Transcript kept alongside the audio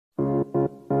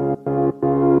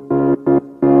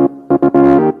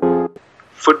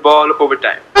Football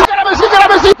Overtime. Encara Messi,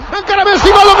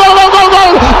 gol, gol, gol, gol,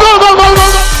 gol, gol, gol, gol,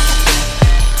 gol.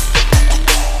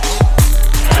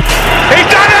 He's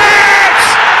done it!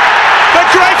 The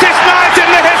greatest night in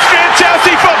the history of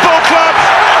Chelsea Football Club.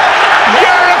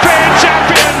 European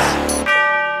champions.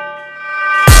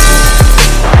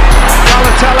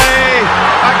 Balotelli,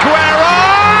 Aguero!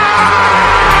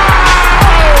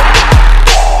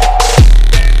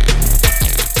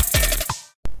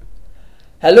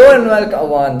 Hello and welcome.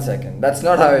 One second. That's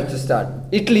not how it should start.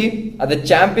 Italy are the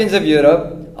champions of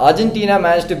Europe. Argentina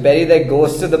managed to bury their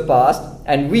ghosts to the past,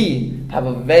 and we have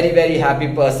a very, very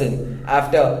happy person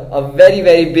after a very,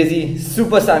 very busy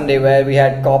Super Sunday where we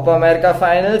had Copa America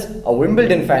finals, a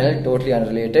Wimbledon final, totally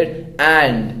unrelated,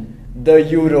 and the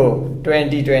Euro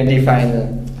 2020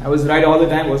 final. I was right all the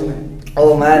time, wasn't I?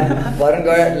 Oh man, Varun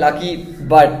got lucky,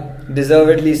 but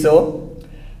deservedly so.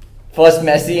 First,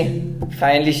 Messi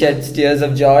finally sheds tears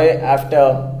of joy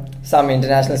after some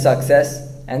international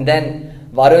success, and then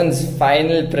Varun's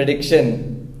final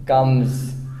prediction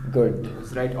comes good. I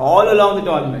was right all along the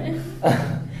tournament.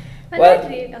 Well, not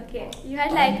really. Okay, you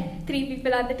had like 3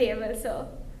 people on the table, so.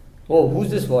 Oh, who's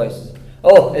this voice?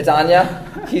 Oh, it's Anya.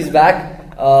 She's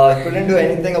back. Couldn't do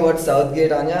anything about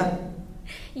Southgate, Anya.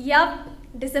 Yup,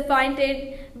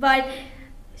 disappointed. But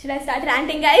should I start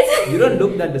ranting, guys? You don't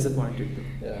look that disappointed though.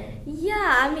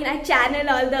 Yeah, I mean, I channel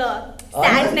all the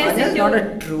sadness Anya's into. not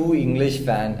a true English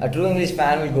fan. A true English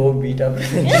fan will go beat up an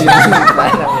English fan.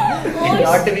 I mean,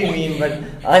 not to be mean, but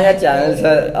Anya channels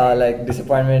her like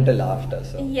disappointment into laughter.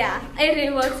 So. Yeah, it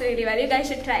really works really well. You guys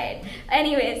should try it.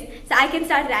 Anyways, so I can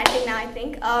start ranting now, I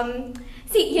think.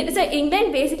 So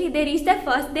England basically, they reached their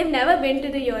first, they've never been to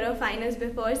the Euro finals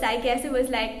before, so I guess it was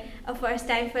like a first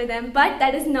time for them, but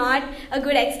that is not a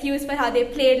good excuse for how they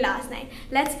played last night.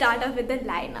 Let's start off with the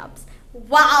lineups.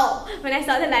 Wow! When I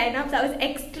saw the lineups, I was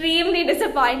extremely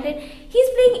disappointed. He's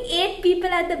playing 8 people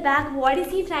at the back. What is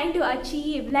he trying to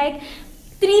achieve? Like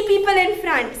 3 people in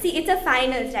front. See, it's a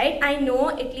finals, right? I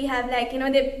know Italy have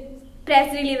they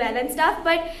press really well and stuff,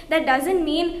 but that doesn't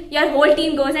mean your whole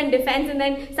team goes and defends and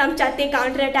then some chatte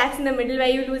counter attacks in the middle where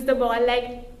you lose the ball.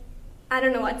 Like, I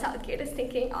don't know what Southgate is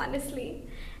thinking, honestly.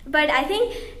 But I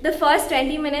think the first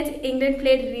 20 minutes England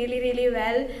played really, really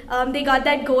well. They got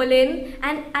that goal in,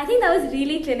 and I think that was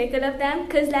really clinical of them,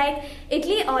 because like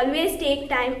Italy always take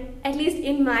time, at least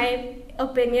in my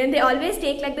opinion, they always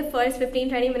take like the first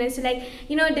 15-20 minutes to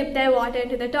dip their water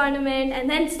into the tournament and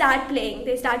then start playing.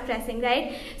 They start pressing,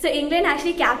 right? So England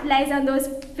actually capitalized on those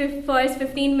first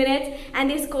 15 minutes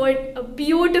and they scored a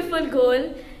beautiful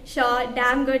goal. Sure,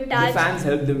 damn good touch. The fans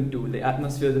helped them too. The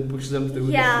atmosphere that pushed them through,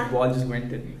 yeah. The ball just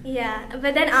went in. Yeah,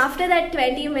 but then after that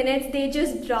 20 minutes, they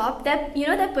just dropped that.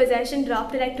 The possession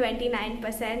dropped to like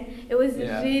 29%. It was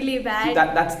really bad.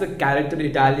 That's the character the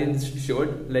Italians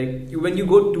showed. Like when you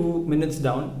go 2 minutes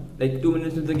down, like 2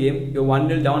 minutes into the game, you're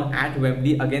 1-0 down at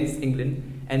Wembley against England,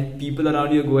 and people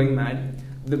around you are going mad.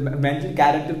 The mental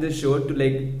character they showed to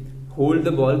like hold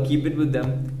the ball, keep it with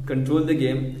them, control the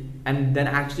game, and then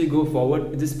actually go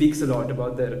forward, it just speaks a lot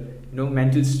about their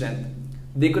mental strength.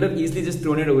 They could have easily just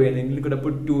thrown it away and England could have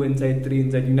put 2 inside, 3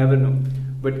 inside, you never know.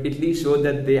 But Italy showed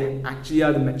that they actually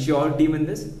are the mature team in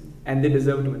this and they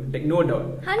deserve to win. Like, no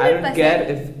doubt. 100%. I don't care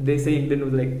if they say England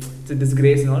was like, it's a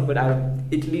disgrace and all, but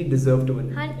Italy deserved to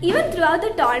win. And even throughout the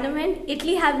tournament,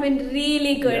 Italy have been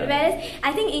really good. Yeah. Whereas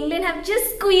I think England have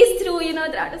just squeezed through, the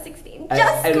round of 16.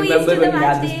 I Squeezed remember to when the we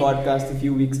had match this day. podcast a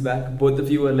few weeks back, both of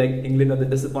you were like, England are the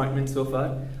disappointment so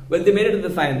far. Well, they made it to the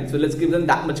final, so let's give them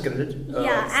that much credit.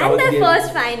 Yeah, and Southgate, their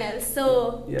first finals,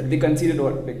 so. Yeah, they conceded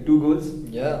like 2 goals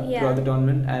throughout the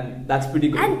tournament, and that's pretty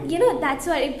good. And that's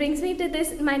what it brings me to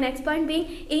this. My next point being,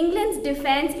 England's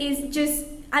defense is just.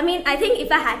 I mean, I think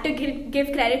if I had to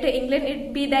give credit to England,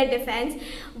 it'd be their defense.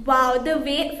 Wow,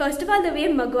 first of all, the way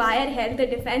Maguire held the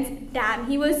defense, damn,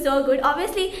 he was so good.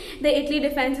 Obviously, the Italy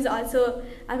defense is also,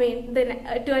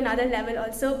 to another level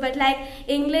also. But like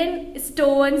England,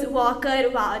 Stones, Walker,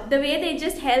 wow, the way they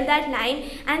just held that line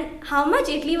and how much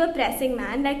Italy were pressing,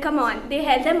 man. Like, come on, they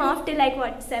held them off till like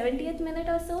 70th minute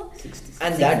or so. 60.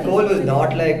 And that goal was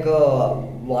not like a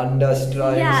wonder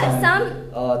strike,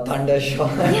 thunder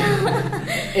shot. Yeah.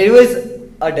 It was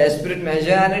a desperate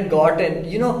measure and it got in.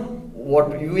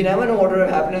 We never know what would have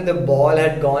happened if the ball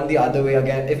had gone the other way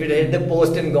again, if it hit the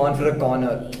post and gone for a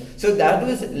corner. So that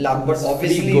was luck, but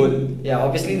obviously,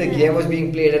 obviously the game was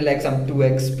being played at like some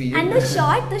 2x speed. And the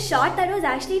shot that was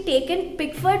actually taken,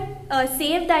 Pickford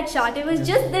saved that shot. It was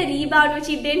just the rebound which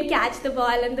he didn't catch the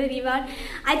ball, and the rebound.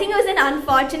 I think it was an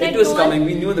unfortunate. It was goal. coming.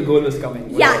 We knew the goal was coming.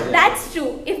 Yeah, that's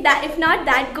true. If not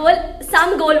that goal,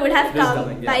 some goal would have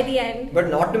come by the end. But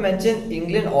not to mention,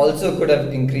 England also could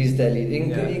have increased their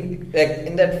lead. Like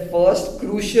in that first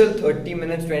crucial 30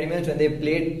 minutes, 20 minutes when they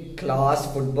played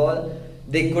class football,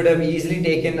 they could have easily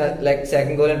taken a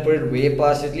second goal and put it way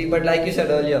past Italy. But like you said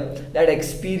earlier, that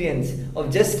experience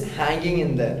of just hanging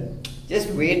in there, just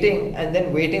waiting and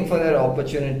then waiting for their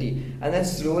opportunity, and then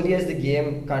slowly as the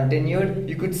game continued,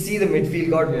 you could see the midfield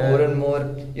got more and more,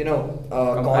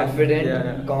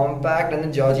 confident, compact, and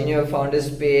then Jorginho found his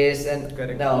space. And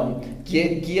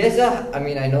Chiesa, I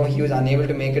mean, I know he was unable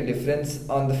to make a difference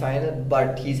on the final,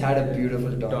 but he's had a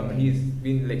beautiful tournament.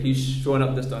 He's shown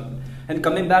up this tournament. And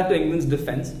coming back to England's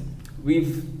defense,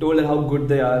 we've told how good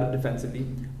they are defensively,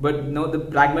 but now the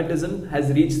pragmatism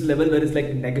has reached the level where it's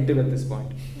like negative at this point.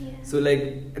 So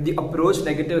like the approach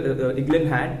England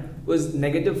had was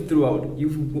negative throughout.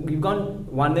 You've gone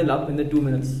 1-0 up in the 2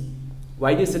 minutes.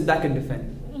 Why do you sit back and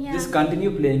defend? Just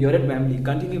continue playing. You're at Wembley.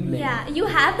 Continue playing. Yeah, you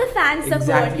have the fan support.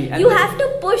 Exactly. And you have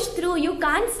to push through. You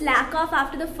can't slack off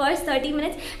after the first 30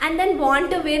 minutes and then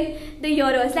want to win the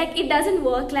Euros. Like, it doesn't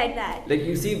work like that. Like,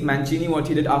 you see Mancini, what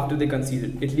he did after they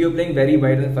conceded. Italy were playing very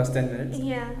wide in the first 10 minutes.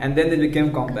 Yeah. And then they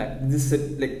became compact. Just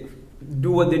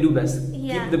do what they do best.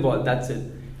 Keep the ball. That's it.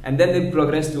 And then they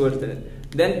progressed towards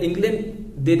that. Then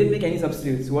England, they didn't make any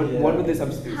substitutes. What were they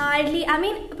substitutes? Hardly. I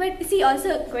mean, but see,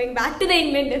 also going back to the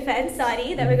England defense,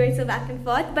 sorry that we're going so back and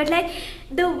forth, but like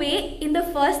the way in the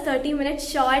first 30 minutes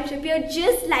Shaw and Trippier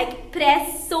just like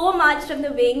pressed so much from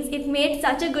the wings, it made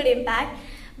such a good impact.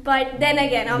 But then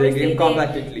again, obviously they came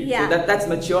compact Italy. Yeah. So that's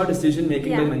mature decision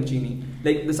making by Mancini.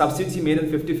 Like the substitutes he made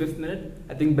in the 55th minute,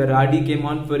 I think Berardi came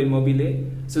on for Immobile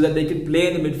so that they could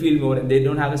play in the midfield more and they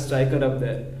don't have a striker up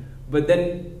there. But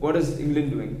then, what is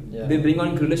England doing? They bring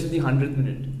on Grealish at the 100th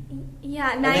minute.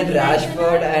 Yeah, and then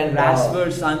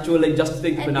Rashford, Sancho, like just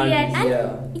take penalties.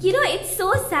 And you know, it's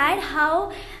so sad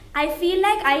how I feel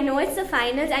like I know it's the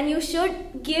finals and you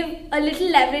should give a little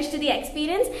leverage to the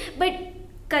experience, but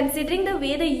considering the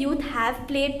way the youth have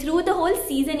played through the whole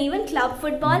season, even club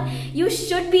football, you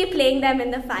should be playing them in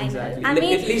the final. Exactly. I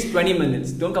mean, at least 20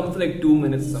 minutes. Don't come for like 2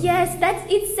 minutes. Yes,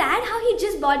 it's sad how he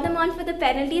just brought them on for the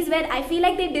penalties where I feel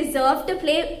like they deserve to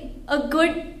play a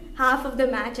good half of the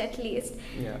match at least.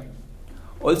 Yeah.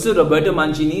 Also, Roberto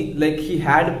Mancini, like he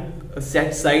had a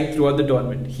set side throughout the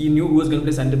tournament. He knew who was going to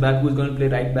play centre back, who was going to play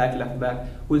right back, left back,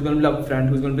 who was going to play up front,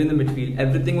 who was going to play in the midfield.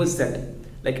 Everything was set.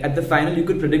 Like at the final, you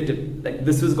could predict it. Like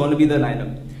this was going to be the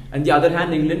lineup. And the other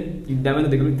hand, England, you never know,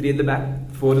 they're going to be 3 at the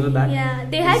back, 4 in the back. Yeah,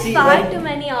 they had far too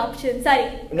many options.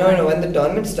 Sorry. No. When the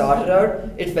tournament started out,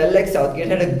 it felt like Southgate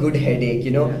had a good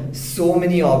headache. So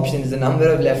many options. The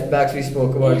number of left backs we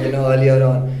spoke about, earlier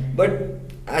on. But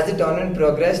as the tournament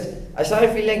progressed, I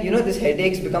started feeling like, this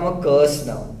headache's become a curse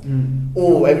now.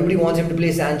 Oh, everybody wants him to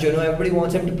play Sancho. No, everybody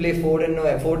wants him to play Foden. No,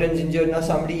 Foden's injured. No,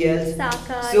 somebody else.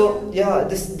 Saka. So,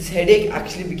 this headache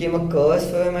actually became a curse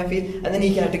for him, I feel. And then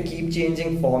he had to keep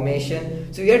changing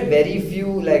formation. So, we had very few,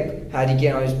 like, Harry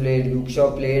Kane always played, Luke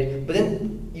Shaw played. But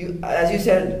then, as you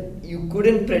said, you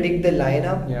couldn't predict the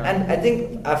lineup. Yeah. And I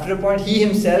think after a point, he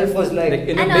himself was like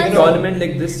in a big tournament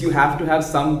like this, you have to have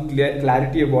some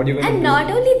clarity of what you're going to do. And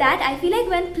not only that, I feel like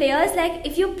when players, like,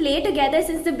 if you play together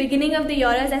since the beginning of the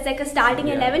Euros as like a starting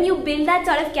 11, you build that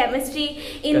sort of chemistry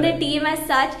in the team as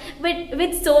such. But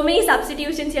with so many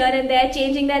substitutions here and there,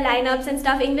 changing their lineups and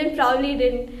stuff, England probably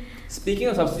didn't. Speaking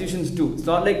of substitutions too, it's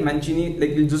not like Mancini, like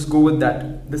he'll just go with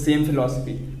that, the same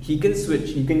philosophy. He can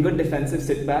switch, he can go defensive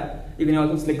sit back, you can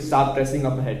almost like start pressing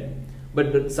up ahead.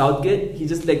 But Southgate, he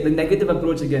just like the negative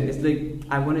approach again. It's like,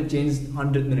 I want to change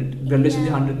 100th minute, Grealish in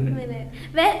the 100th minute.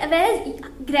 Whereas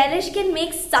Grealish can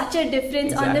make such a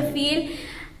difference on the field,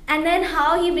 and then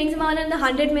how he brings him on in the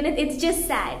 100th minute, it's just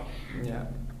sad. Yeah.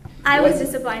 I was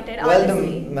disappointed, honestly.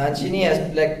 Well, the Mancini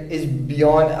is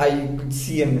beyond. I could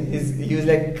see him. He was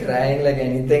like crying like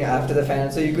anything after the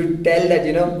final. So you could tell that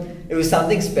it was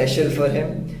something special for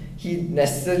him. He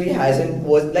necessarily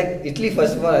was like Italy.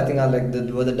 First of all, I think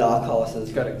were the dark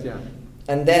horses. Correct. Yeah.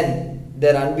 And then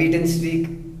their unbeaten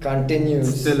streak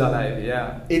continues. Still alive.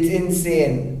 Yeah. It's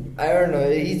insane. I don't know.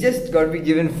 He just got to be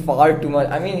given far too much.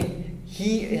 I mean,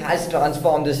 he has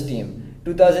transformed this team.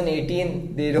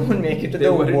 2018, they don't make it to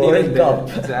the World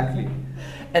Cup. Exactly.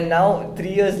 And now, 3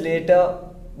 years later,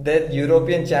 they're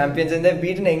European champions and they've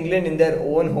beaten England in their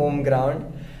own home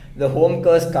ground. the home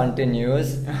curse continues.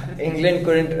 England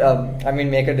couldn't,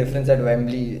 make a difference at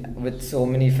Wembley with so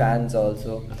many fans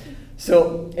also.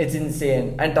 So it's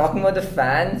insane. And talking about the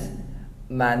fans,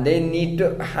 man, they need to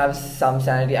have some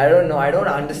sanity. I don't know. I don't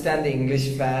understand the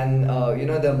English fan.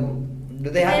 Do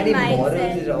they have any morals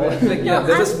at all?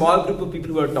 There's a small group of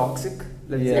people who are toxic.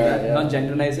 Let's say that. Not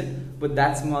generalize it, but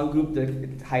that small group that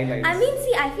it highlights. I mean,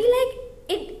 see, I feel like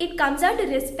it comes down to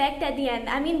respect at the end.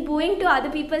 I mean, booing to other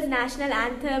people's national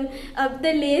anthem,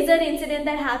 the laser incident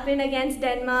that happened against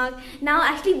Denmark, now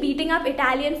actually beating up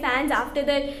Italian fans after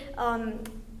the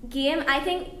game. I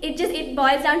think it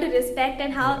boils down to respect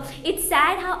and how it's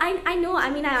sad how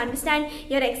I understand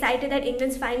you're excited that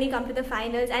England's finally come to the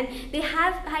finals and they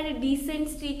have had a decent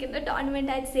streak in the tournament,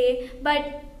 I'd say,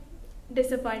 but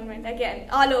disappointment again,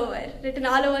 written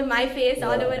all over my face,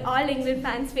 all over all England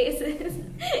fans' faces.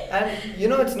 And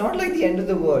it's not like the end of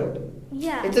the world.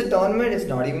 Yeah. It's a tournament, it's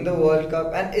not even the World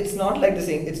Cup, and it's not like the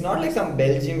same, it's not like some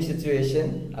Belgium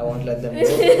situation, I won't let them go,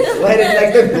 where it's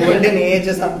like the golden age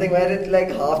or something, where it's like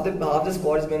half the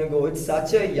squad is going to go. It's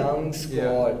such a young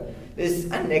squad.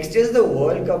 And next year's the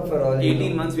World Cup for all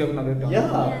 18 months we have another tournament.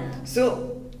 Yeah. So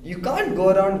you can't go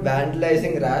around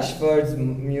vandalizing Rashford's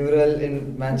mural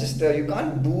in Manchester. You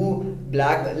can't boo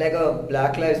Black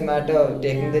Lives Matter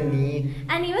taking the knee.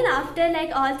 And even after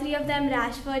all three of them,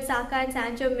 Rashford, Saka and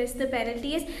Sancho, missed the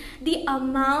penalties, the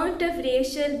amount of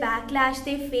racial backlash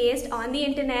they faced on the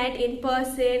internet, in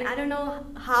person, I don't know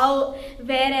how,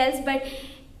 where else, but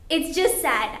it's just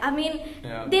sad. I mean,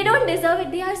 they don't deserve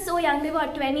it. They are so young. They're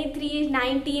about 23,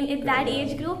 19, in that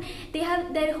age group. They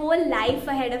have their whole life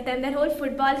ahead of them, their whole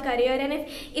football career. And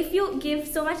if you give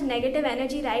so much negative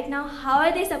energy right now, how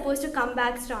are they supposed to come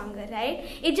back stronger, right?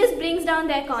 It just brings down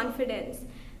their confidence.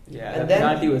 Yeah, the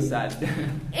penalty was sad.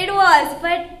 It was,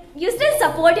 but you still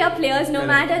support your players no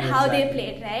matter how they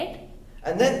played, right?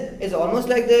 And then it's almost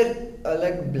like they're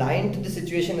blind to the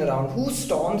situation around. Who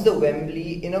storms the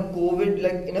Wembley in a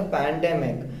COVID, in a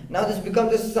pandemic? Now this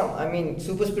becomes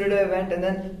super spreader event, and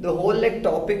then the whole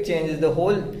topic changes.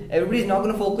 Everybody's not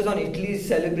going to focus on Italy's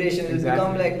celebration. It'll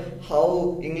become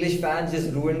how English fans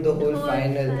just ruined the whole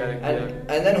final.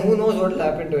 And then who knows what will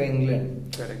happen to England.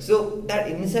 Correct. So that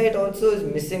insight also is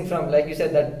missing from, like you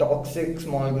said, that toxic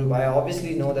small group. I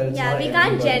obviously know that it's not we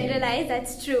can't generalize,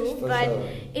 that's true, but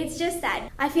it's just that.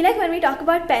 I feel like when we talk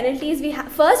about penalties,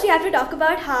 first we have to talk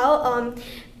about how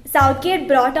Southgate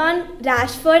brought on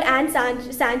Rashford and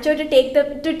Sancho to take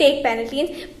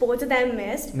penalties. Both of them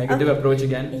missed. Negative approach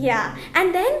again. Yeah,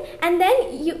 and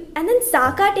then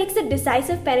Saka takes a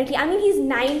decisive penalty. I mean, he's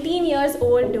 19 years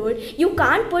old, dude. You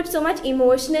can't put so much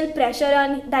emotional pressure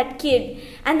on that kid.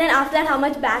 And then after that, how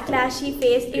much backlash he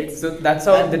faced. So that's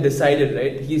how they decided,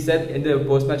 right? He said in the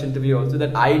post-match interview also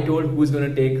that I told who's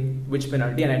going to take which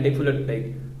penalty, and I take full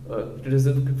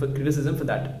criticism for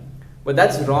that. But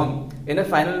that's wrong. In a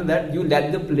final, that you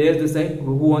let the players decide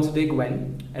who wants to take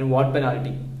when and what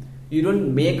penalty. You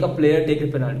don't make a player take a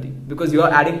penalty because you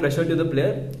are adding pressure to the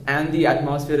player, and the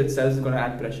atmosphere itself is going to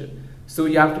add pressure. So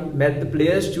you have to let the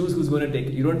players choose who's going to take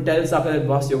it. You don't tell Saka that,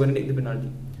 boss, you're going to take the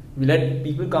penalty. We let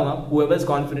people come up, whoever's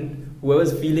confident,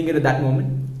 whoever's feeling it at that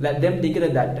moment, let them take it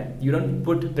at that time. You don't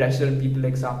put pressure on people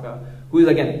like Saka, who is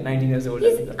again 19 years old.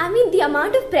 The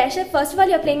amount of pressure, first of all,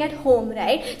 you're playing at home,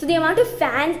 right? So the amount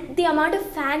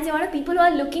of people who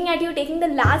are looking at you taking the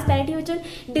last penalty which will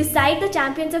decide the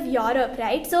champions of Europe,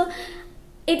 right? So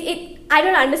I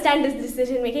don't understand this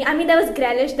decision making. I mean, there was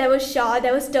Grealish, there was Shaw,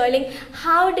 there was Sterling.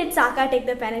 How did Saka take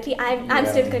the penalty? I'm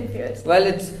still confused. Well,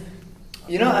 it's...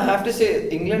 I have to say,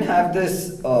 England have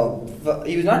this...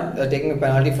 he was not taking a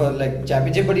penalty for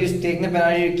championship, but he was taking the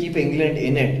penalty to keep England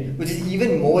in it, which is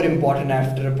even more important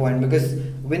after a point, because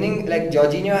winning,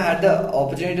 Jorginho had the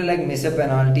opportunity to miss a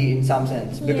penalty in some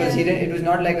sense, because he didn't. It was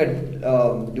not like a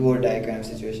do or die kind of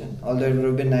situation. Although it would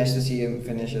have been nice to see him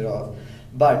finish it off.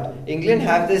 But England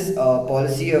have this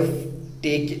policy of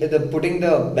putting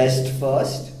the best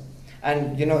first,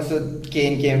 and so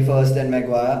Kane came first, then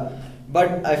Maguire.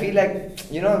 But I feel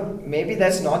maybe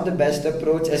that's not the best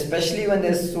approach, especially when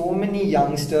there's so many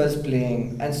youngsters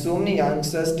playing and so many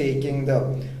youngsters taking the,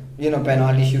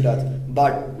 penalty shootouts.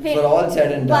 But for all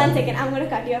said and done... One second, I'm going to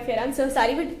cut you off here. I'm so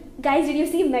sorry, but guys, did you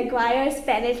see Maguire's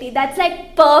penalty? That's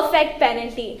perfect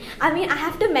penalty. I mean, I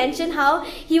have to mention how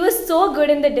he was so good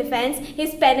in the defense.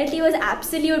 His penalty was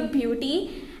absolute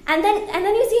beauty. And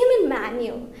then you see him in Man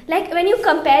U. When you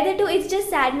compare the two, it's just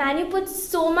sad. Man U puts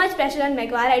so much pressure on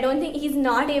Maguire. I don't think he's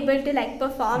not able to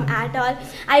perform at all.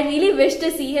 I really wish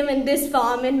to see him in this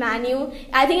form in Man U.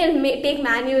 I think it'll take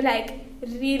Man U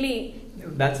really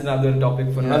That's another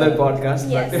topic for another podcast.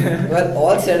 Yes. But Well,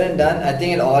 all said and done, I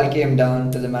think it all came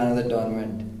down to the man of the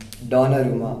tournament,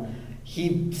 Donnarumma.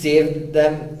 He saved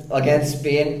them against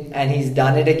Spain, and he's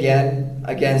done it again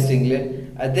against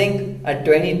England. I think at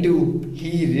 22,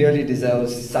 he really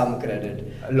deserves some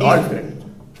credit. A lot of He's credit.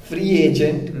 Free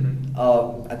agent.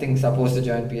 Mhm. I think supposed to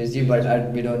join PSG,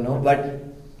 but we don't know. But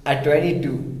at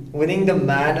 22, winning the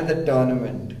man of the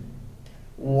tournament.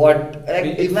 What? Like,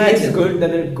 it imagine. feels good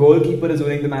that a goalkeeper is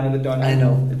winning the man of the tournament. I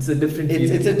know. It's a different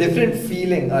feeling. It's a different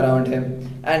feeling around him,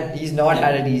 and he's not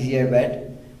had it easy, I bet.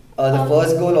 The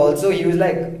first goal also, he was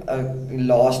like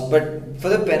lost, but for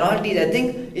the penalties, I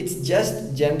think it's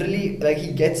just generally like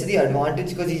he gets the advantage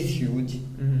because he's huge.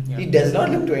 Yeah. He does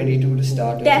not look 22 to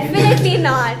start with. Definitely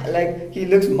not. Like he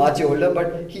looks much older,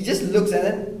 but he just looks, and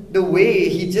then the way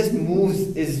he just moves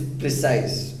is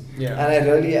precise. Yeah. And I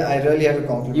really have to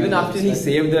compliment. Even him. after he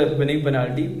saved the winning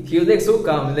penalty, he was like so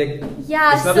calm. Like,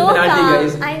 Yeah, it's not so the penalty, calm.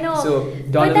 guys. I know. So,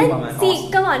 But Donnarumma, then, man. see,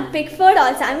 Awesome. come on, Pickford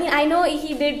also. I mean, I know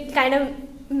he did kind of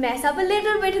mess up a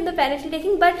little bit in the penalty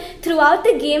taking, but throughout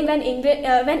the game when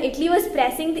when Italy was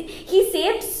pressing, he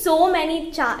saved so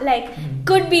many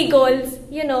could be goals.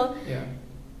 You know. Yeah.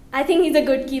 I think he's a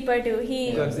good keeper too.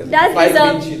 He Five does clean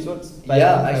deserve. sheets. What's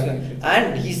Yeah, five actually. clean sheets.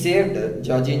 And he saved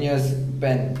Jorginho's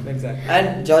pen. Exactly.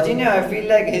 And Jorginho, I feel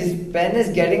like his pen is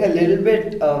getting a little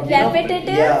bit Repetitive,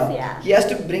 yeah. He has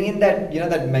to bring in that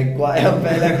that Maguire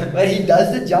pen, like, where he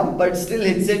does the jump but still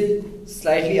hits it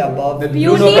slightly above. The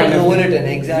Beauty. Bruno kind of Roll thing. it in,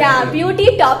 exactly. Yeah,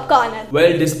 beauty top corner.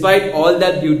 Well, despite all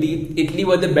that beauty, Italy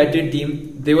were the better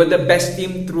team. They were the best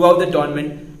team throughout the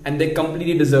tournament, and they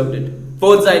completely deserved it.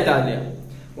 Forza Italia.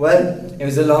 Well, it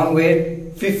was a long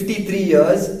wait. 53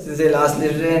 years since they last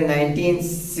lived in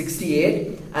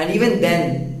 1968, and even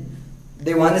then,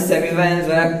 they won the semi-finals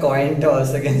via a coin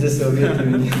toss against the Soviet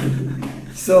Union.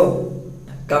 So,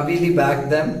 completely backed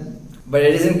them, but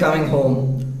it isn't coming home.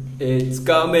 It's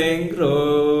coming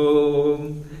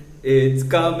Rome. It's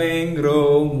coming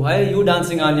Rome. Why are you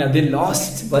dancing, Anya? They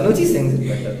lost. Banucci sings it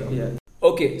better though. Yeah.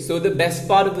 Okay, so the best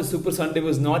part of the Super Sunday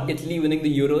was not Italy winning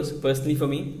the Euros, personally for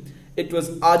me. It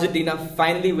was Argentina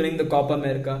finally winning the Copa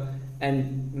America,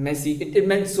 and Messi. It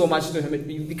meant so much to him.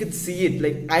 We could see it.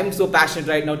 Like, I'm so passionate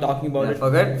right now talking about it.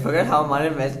 Forget how much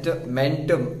it meant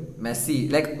to Messi.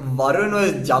 Like Varun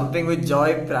was jumping with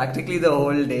joy practically the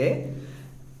whole day.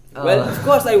 Well, of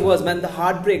course I was, man. The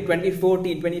heartbreak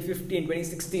 2014, 2015,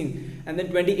 2016, and then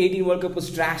 2018 World Cup was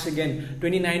trash again.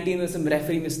 2019 was some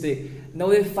referee mistake. Now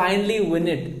they finally win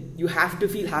it. You have to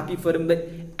feel happy for him. But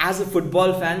as a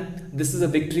football fan, this is a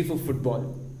victory for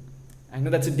football. I know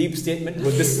that's a deep statement,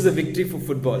 but this is a victory for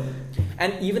football.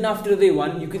 And even after they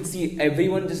won, you could see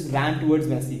everyone just ran towards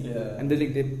Messi, and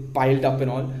they piled up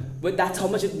and all. But that's how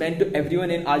much it meant to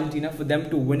everyone in Argentina for them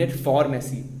to win it for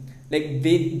Messi. Like,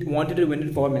 they wanted to win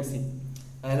it for Messi.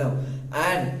 I know.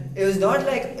 And it was not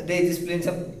like they just played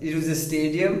it was a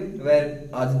stadium where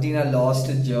Argentina lost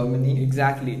to Germany.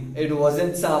 Exactly. It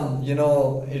wasn't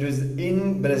it was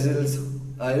in Brazil's,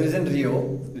 it was in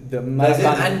Rio.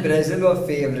 Brazil were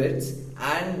favourites.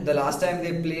 And the last time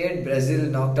they played, Brazil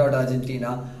knocked out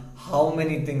Argentina. How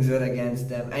many things were against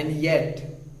them? And yet,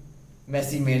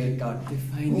 Messi made it count.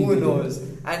 Who knows?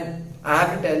 And I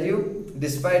have to tell you,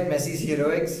 despite Messi's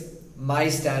heroics, my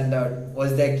standout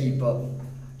was their keeper.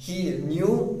 He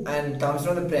knew and comes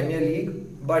from the Premier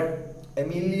League, but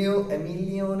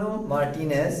Emiliano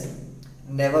Martinez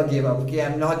never gave up. Okay,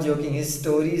 I'm not joking. His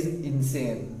story is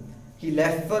insane. He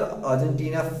left from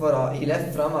Argentina for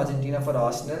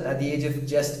Arsenal at the age of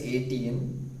just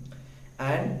 18,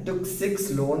 and took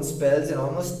 6 loan spells in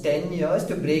almost 10 years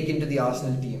to break into the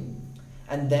Arsenal team.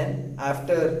 And then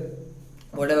after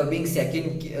being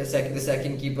the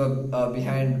second keeper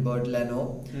behind Bert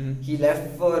Leno, he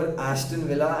left for Aston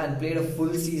Villa and played a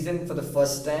full season for the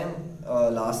first time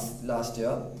last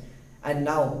year. And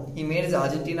now he made his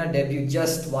Argentina debut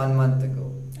just 1 month ago.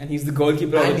 And he's the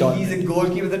goalkeeper of the tournament. He's a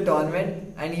goalkeeper of the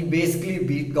tournament, and he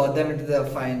basically got them into the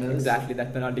finals. Exactly,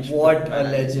 that penalty shot. What a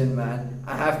legend, man.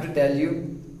 I have to tell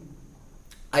you,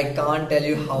 I can't tell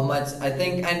you how much I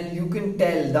think, and you can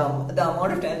tell the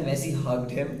amount of time Messi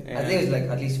hugged him. I think it was like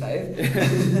at least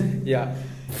 5. Yeah.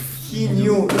 He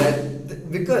knew that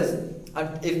because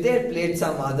if they had played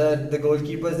the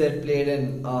goalkeepers they had played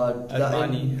in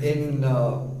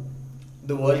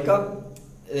the World Cup,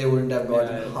 they wouldn't have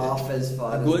gotten half as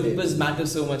far. Goalkeepers matter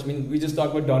so much. I mean, we just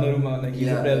talked about Donnarumma, like he's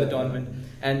a player of the tournament,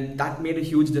 and that made a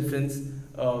huge difference.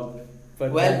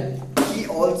 He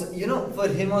also, for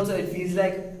him also, it feels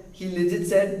like he legit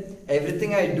said,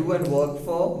 everything I do and work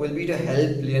for will be to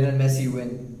help Lionel Messi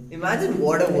win. Imagine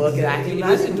what a work. Exactly.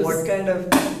 Imagine what kind of.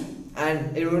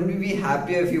 And it wouldn't be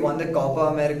happier if he won the Copa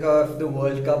America of the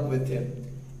World Cup with him.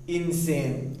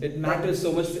 Insane. It matters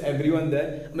so much to everyone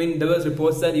there. I mean, there was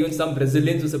reports that even some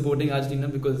Brazilians were supporting Argentina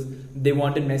because they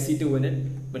wanted Messi to win it.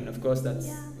 But of course, that's...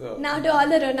 Now to all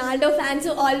the Ronaldo fans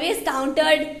who always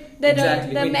countered the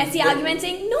Messi argument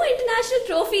saying, no international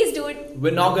trophies, dude.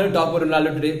 We're not going to talk about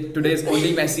Ronaldo today. Today is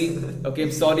only Messi. Okay,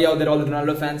 I'm sorry out there, all the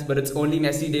Ronaldo fans, but it's only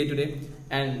Messi day today.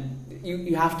 And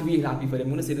you have to be happy for him. I'm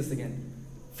going to say this again.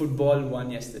 Football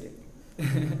won yesterday.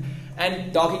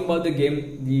 And talking about the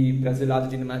game, the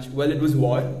Brazil-Argentina match, well, it was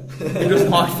war. It was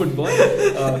not football.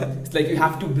 It's like you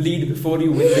have to bleed before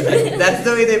you win the game. That's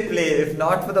the way they play. If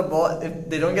not for the ball, if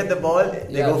they don't get the ball,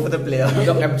 they go for the player.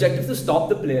 The objective is to stop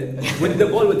the player. With the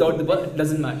ball, without the ball, it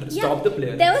doesn't matter. Stop the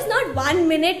player. There was not 1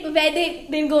 minute where they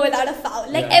didn't go without a foul.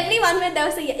 Like every 1 minute there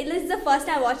was this is the first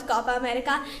time I watched Copa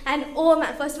America, and oh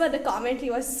man, first of all the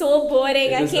commentary was so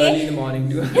boring. It was early in the morning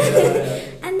too.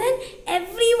 And then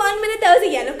every 1 minute there was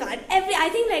a yellow card. I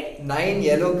think like 9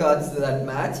 yellow cards to that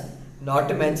match. Not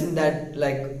to mention that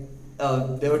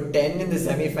there were 10 in the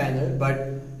semi-final, but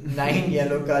 9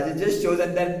 yellow cards. It just shows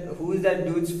that who's that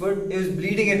dude's foot? It was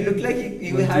bleeding. It looked like he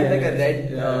had like a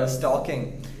red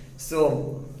stocking.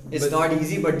 So it's not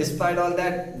easy. But despite all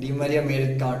that, Di Maria made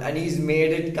it count, and he's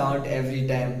made it count every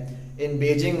time. In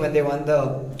Beijing, when they won the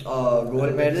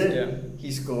gold medal,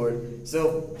 he scored.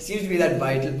 So seems to be that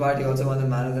vital part. He also won the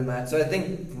man of the match. So I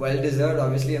think well deserved.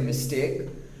 Obviously a mistake,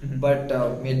 but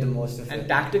made the most of it. And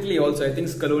tactically also, I think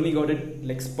Scaloni got it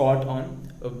like spot on.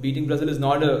 Beating Brazil is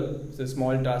not a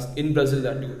small task in Brazil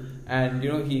that too. And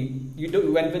he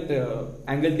went with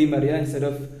Angel Di Maria instead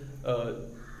of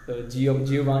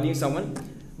Giovanni or someone.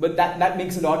 But that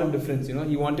makes a lot of difference.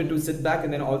 He wanted to sit back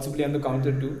and then also play on the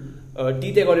counter too.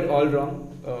 Tite got it all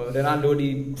wrong. Ronaldo,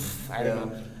 I don't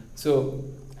know. So,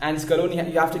 and Scaloni,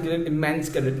 you have to give him immense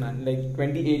credit, man. Like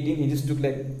 2018, he just took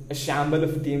like a shamble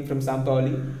of a team from São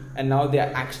Paulo, and now they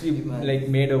are actually like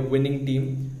made a winning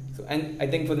team. So, and I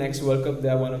think for the next World Cup, they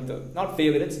are one of the not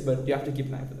favorites, but you have to keep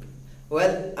an eye for them.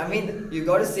 Well, I mean, you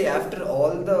got to say after all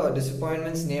the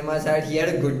disappointments Neymar's had, he had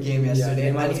a good game yesterday,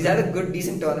 and he's had a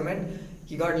decent tournament.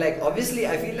 He got obviously,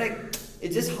 I feel like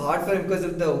it's just hard for him because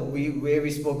of the way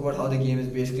we spoke about how the game is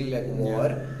basically like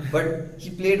war. But he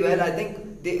played well. I think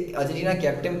Argentina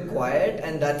kept him quiet,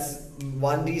 and that's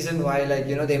one reason why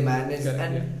they managed.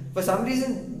 For some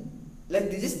reason,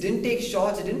 they just didn't take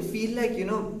shots. It didn't feel like it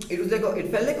was it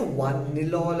felt like a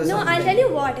 1-0 all or something. No, I'll tell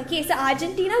you what. Okay, so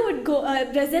Argentina would go,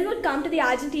 Brazil would come to the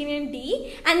Argentinian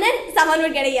D, and then someone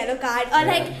would get a yellow card, or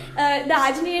the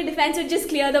Argentinian defense would just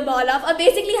clear the ball off, or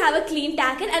basically have a clean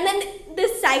tackle, and then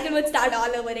this cycle would start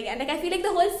all over again. I feel like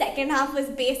the whole second half was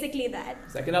basically that.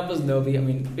 Second half was nervy. I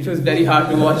mean, it was very hard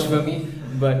to watch for me,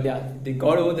 but they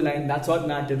got over the line. That's what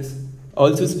matters.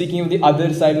 Also, speaking of the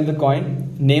other side of the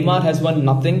coin, Neymar has won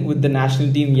nothing with the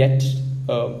national team yet.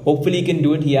 Hopefully he can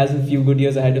do it. He has a few good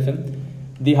years ahead of him.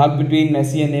 The hug between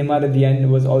Messi and Neymar at the end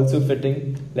was also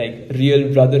fitting, like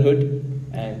real brotherhood.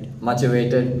 And much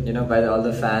awaited, by all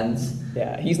the fans.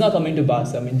 Yeah, he's not coming to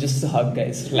Barca. I mean, just a hug,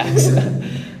 guys. Relax.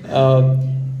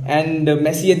 And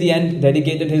Messi at the end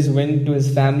dedicated his win to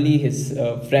his family, his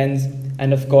friends,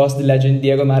 and of course the legend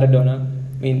Diego Maradona.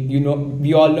 I mean,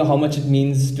 we all know how much it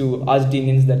means to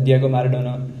Argentinians that Diego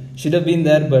Maradona should have been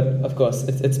there, but of course,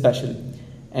 it's special.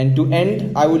 And to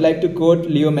end, I would like to quote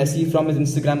Leo Messi from his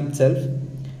Instagram itself.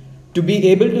 To be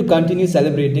able to continue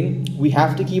celebrating, we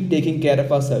have to keep taking care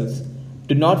of ourselves.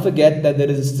 Do not forget that there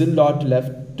is still a lot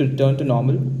left to return to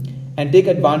normal, and take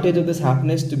advantage of this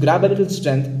happiness to grab a little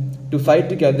strength to fight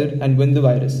together and win the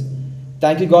virus.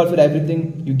 Thank you, God, for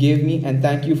everything you gave me, and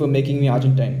thank you for making me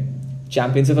Argentine,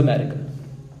 champions of America.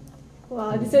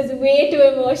 Wow, this was way too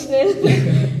emotional.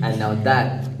 And now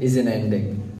that is an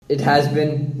ending. It has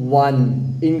been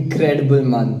one incredible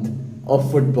month of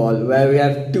football where we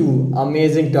have 2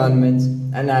 amazing tournaments,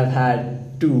 and I've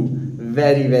had 2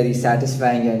 very, very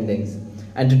satisfying endings.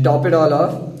 And to top it all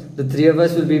off, the 3 of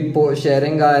us will be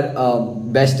sharing our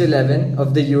best 11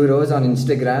 of the Euros on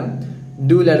Instagram.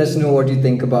 Do let us know what you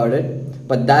think about it.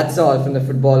 But that's all from the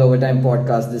Football Overtime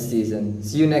podcast this season.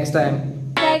 See you next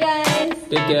time. Bye guys.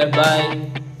 Take care.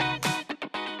 Bye.